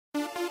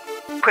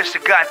Push the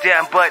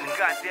goddamn button.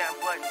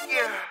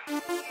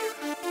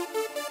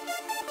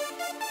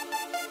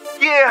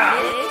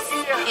 Yeah. This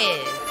is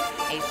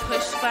a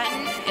Push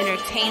Button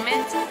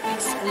Entertainment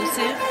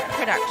exclusive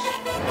production.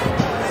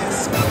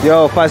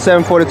 Yo,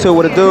 5742,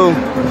 what it do?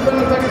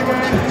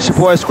 It's your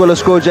boy Skrilla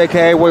Scrooge,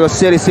 aka Royal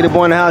City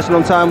boy in the house, you know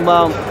what I'm talking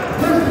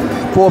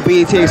about? Full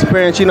B.E.T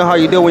experience, you know how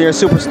you do when you're a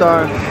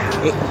superstar.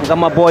 Got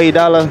my boy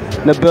Idala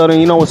in the building,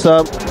 you know what's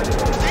up.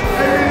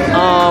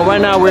 Right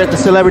now we're at the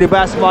celebrity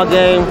basketball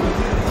game.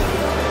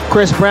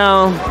 Chris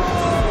Brown,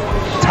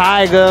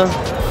 Tiger,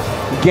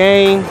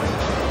 Game,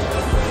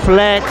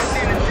 Flex,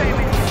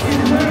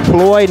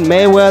 Floyd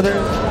Mayweather.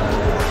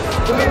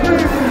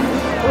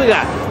 We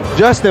got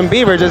Justin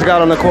Bieber just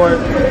got on the court.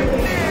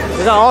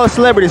 We got all the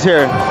celebrities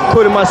here,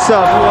 including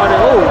myself.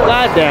 Oh,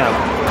 goddamn.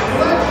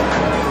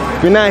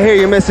 If you're not here,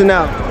 you're missing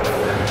out.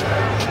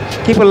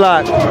 Keep it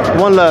locked.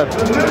 One love.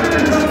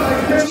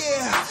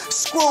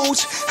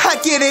 Scrooge, I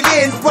get it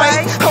in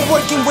right. I'm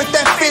working with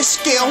that fish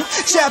scale,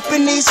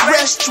 Japanese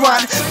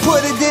restaurant.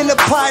 Put it in a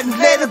pot and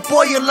let it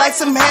boil like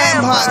some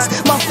ham hocks.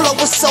 My flow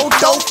is so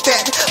dope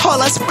that all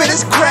I spit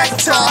is crack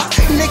talk.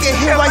 Nigga,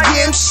 here I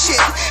am,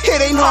 shit.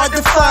 It ain't hard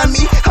to find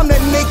me. I'm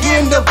that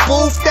nigga in the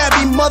booth that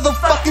be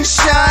motherfucking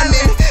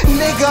shining.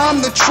 Nigga,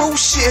 I'm the true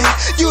shit.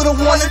 You don't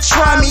wanna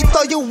try me,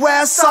 throw your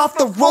ass off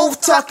the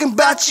roof. Talking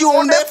about you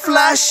on that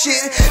fly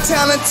shit.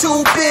 Talent too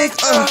big,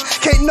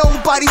 can't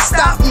nobody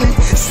stop me.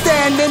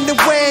 Stand in the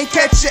way and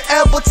catch your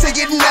elbow till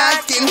you're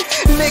knocking.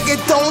 Nigga,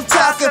 don't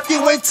talk if you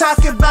ain't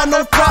talking about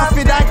no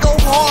profit. I go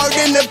hard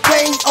in the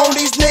paint on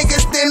these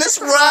niggas, then it's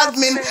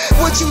Rodman.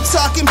 What you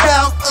talking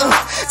about?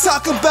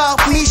 Talk about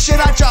me, shit.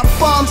 I drop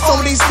bombs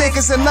on these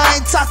niggas, and I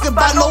ain't talking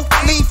about no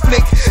flea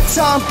flick.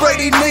 Tom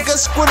Brady,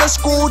 niggas, Skrilla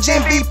Scrooge,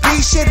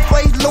 MVP shit.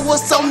 Ray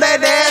Lewis on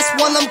that ass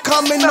when I'm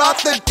coming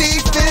off the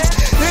defense.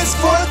 It's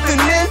 4th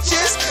and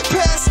inches.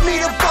 Pass me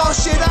the ball,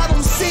 shit. I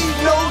don't see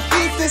no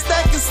defense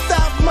that can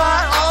stop my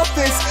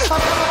offense.